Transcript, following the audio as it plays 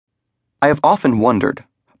I have often wondered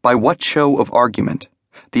by what show of argument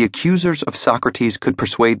the accusers of Socrates could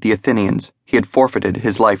persuade the Athenians he had forfeited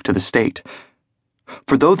his life to the state.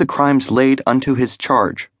 For though the crimes laid unto his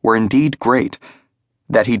charge were indeed great,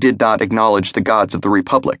 that he did not acknowledge the gods of the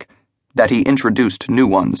republic, that he introduced new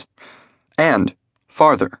ones, and,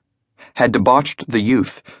 farther, had debauched the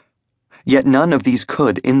youth, yet none of these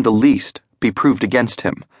could in the least be proved against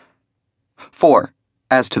him. For,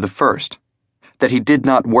 as to the first, that he did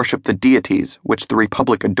not worship the deities which the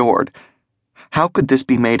republic adored, how could this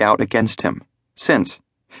be made out against him, since,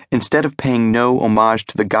 instead of paying no homage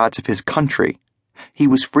to the gods of his country, he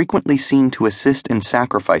was frequently seen to assist in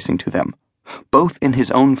sacrificing to them, both in his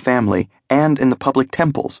own family and in the public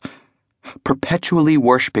temples, perpetually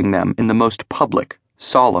worshipping them in the most public,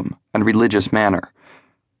 solemn, and religious manner.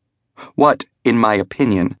 What, in my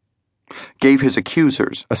opinion, gave his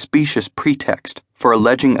accusers a specious pretext for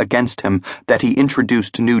alleging against him that he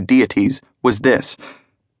introduced new deities was this,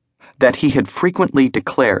 that he had frequently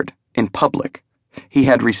declared, in public, he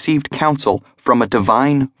had received counsel from a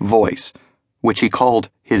divine voice, which he called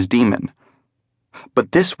his demon.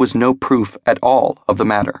 But this was no proof at all of the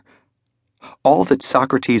matter. All that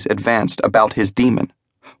Socrates advanced about his demon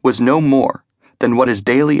was no more than what is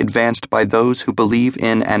daily advanced by those who believe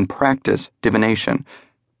in and practice divination.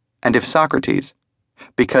 And if Socrates,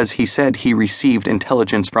 because he said he received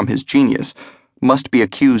intelligence from his genius, must be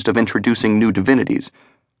accused of introducing new divinities,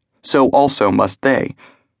 so also must they.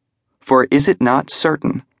 For is it not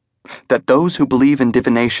certain that those who believe in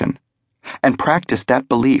divination, and practice that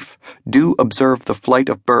belief, do observe the flight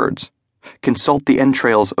of birds, consult the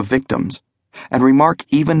entrails of victims, and remark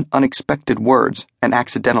even unexpected words and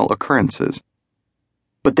accidental occurrences?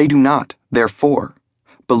 But they do not, therefore,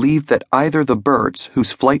 believe that either the birds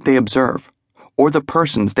whose flight they observe, or the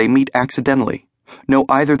persons they meet accidentally, know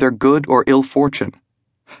either their good or ill fortune.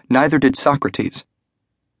 Neither did Socrates.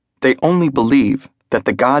 They only believe that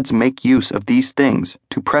the gods make use of these things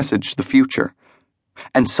to presage the future.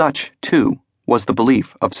 And such, too, was the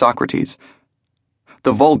belief of Socrates.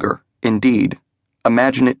 The vulgar, indeed,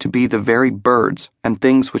 imagine it to be the very birds and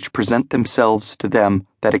things which present themselves to them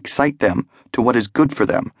that excite them to what is good for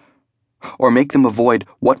them, or make them avoid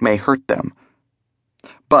what may hurt them.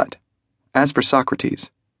 But, as for Socrates,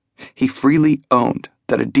 he freely owned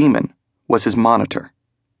that a demon was his monitor,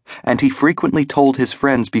 and he frequently told his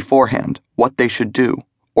friends beforehand what they should do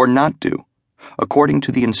or not do, according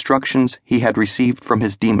to the instructions he had received from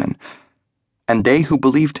his demon, and they who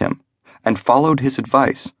believed him and followed his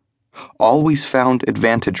advice always found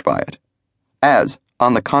advantage by it, as,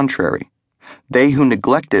 on the contrary, they who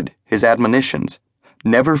neglected his admonitions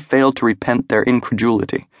never failed to repent their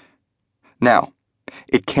incredulity. Now,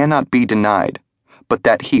 it cannot be denied but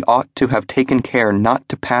that he ought to have taken care not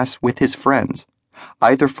to pass with his friends,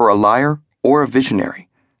 either for a liar or a visionary.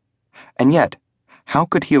 And yet, how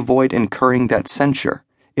could he avoid incurring that censure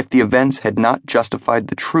if the events had not justified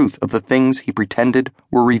the truth of the things he pretended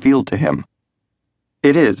were revealed to him?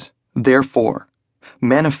 It is, therefore,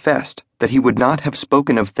 manifest that he would not have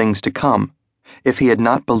spoken of things to come if he had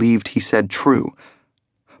not believed he said true.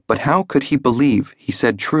 But how could he believe he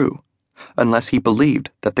said true unless he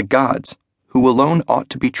believed that the gods, who alone ought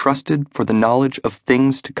to be trusted for the knowledge of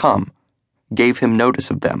things to come, gave him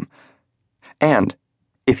notice of them? And,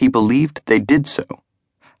 if he believed they did so,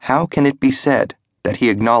 how can it be said that he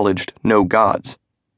acknowledged no gods?